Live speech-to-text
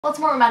Well, it's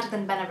more romantic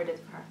than Ben ever did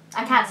for her.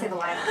 I can't say the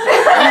line.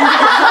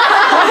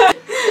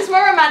 It's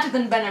more romantic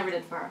than Ben ever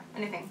did for her.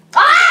 Anything.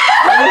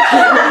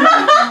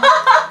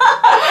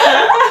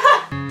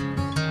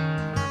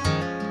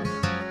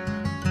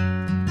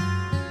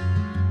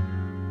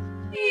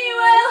 He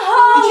will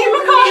hold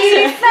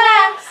me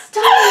fast.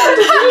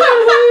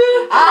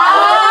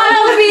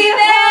 I'll be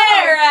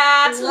there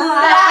at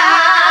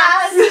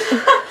last.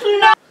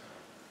 No.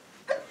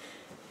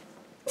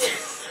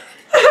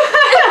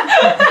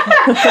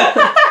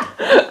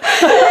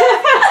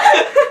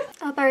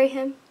 I'll bury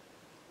him.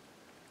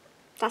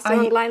 That's the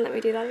wrong line, let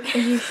me do that again. Are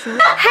you sure?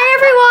 Hey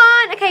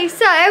everyone! Okay,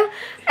 so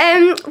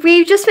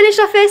we've just finished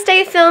our first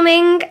day of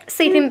filming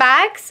Sleeping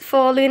Bags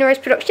for Luna Rose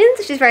Productions,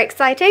 which is very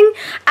exciting.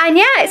 And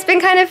yeah, it's been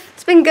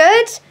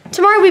good.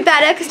 Tomorrow will be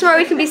better because tomorrow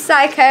we can be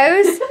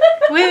psychos.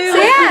 Woo. So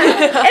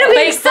yeah, it'll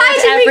be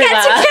exciting. We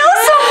get to kill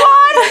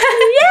someone.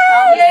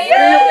 Yeah.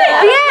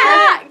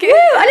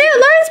 Ooh, I know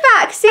Lauren's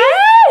back. See?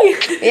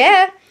 Hey.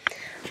 Yeah.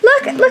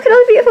 Look at all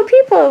the beautiful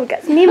people. We've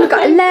got me, we've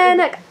got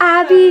Elena, got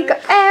Abby, got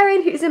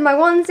Erin, who's in my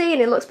onesie,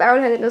 and it looks better on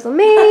her than it does on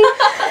me.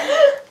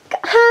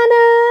 Got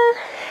Hannah,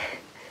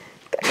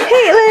 got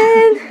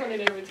Caitlin.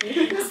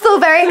 It's all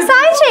very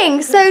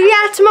exciting. So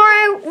yeah,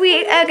 tomorrow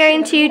we are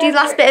going to do the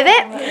last bit of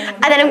it,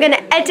 and then I'm going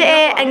to edit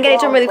it and get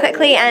it done really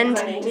quickly. And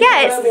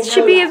yeah, it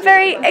should be a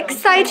very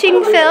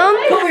exciting film,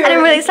 and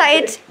I'm really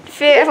excited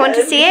for everyone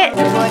to see it.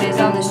 What is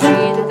on the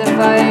street that the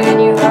fire in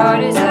your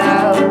heart is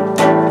out?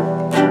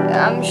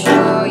 I'm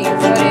sure you've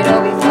heard it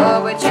all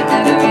before, but you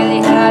never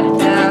really had a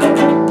doubt.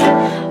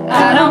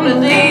 I don't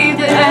believe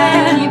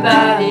that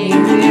anybody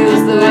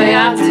feels the way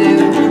I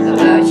do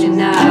about you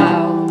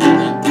now.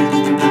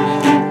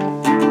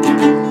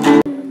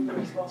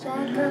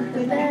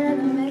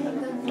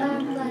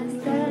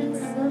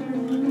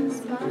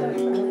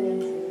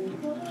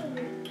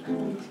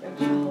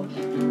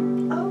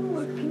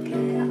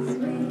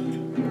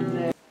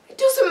 It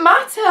doesn't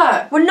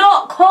matter. We're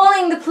not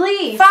calling the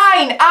police.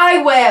 Fine,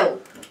 I will.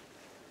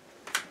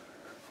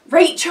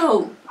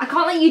 Rachel! I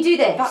can't let you do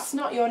this. That's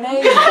not your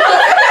name.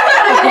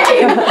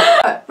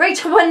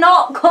 Rachel, we're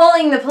not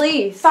calling the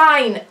police.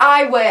 Fine,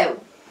 I will.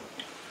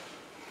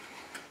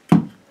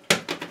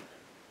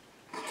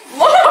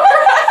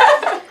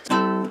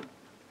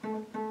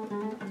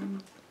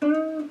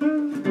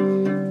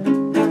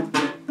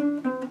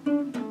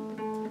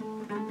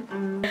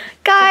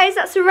 Guys,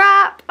 that's a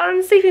wrap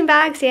on Sleeping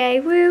Bags. Yay,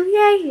 woo,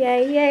 yay,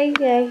 yay, yay,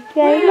 yay,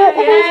 yay. Look,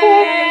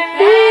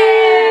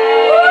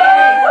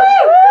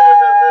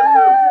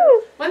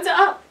 When's it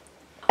up?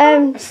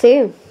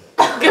 Soon.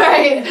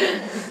 Great.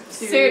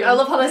 Soon. I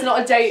love how there's not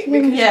a date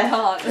because you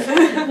can't.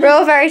 We're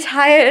all very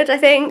tired, I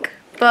think,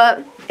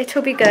 but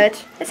it'll be good.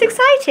 It's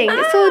exciting.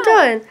 It's all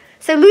done.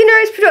 So Luna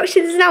Rose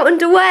Productions is now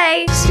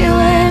underway. Still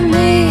with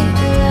me,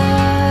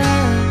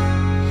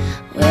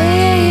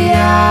 we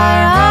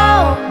are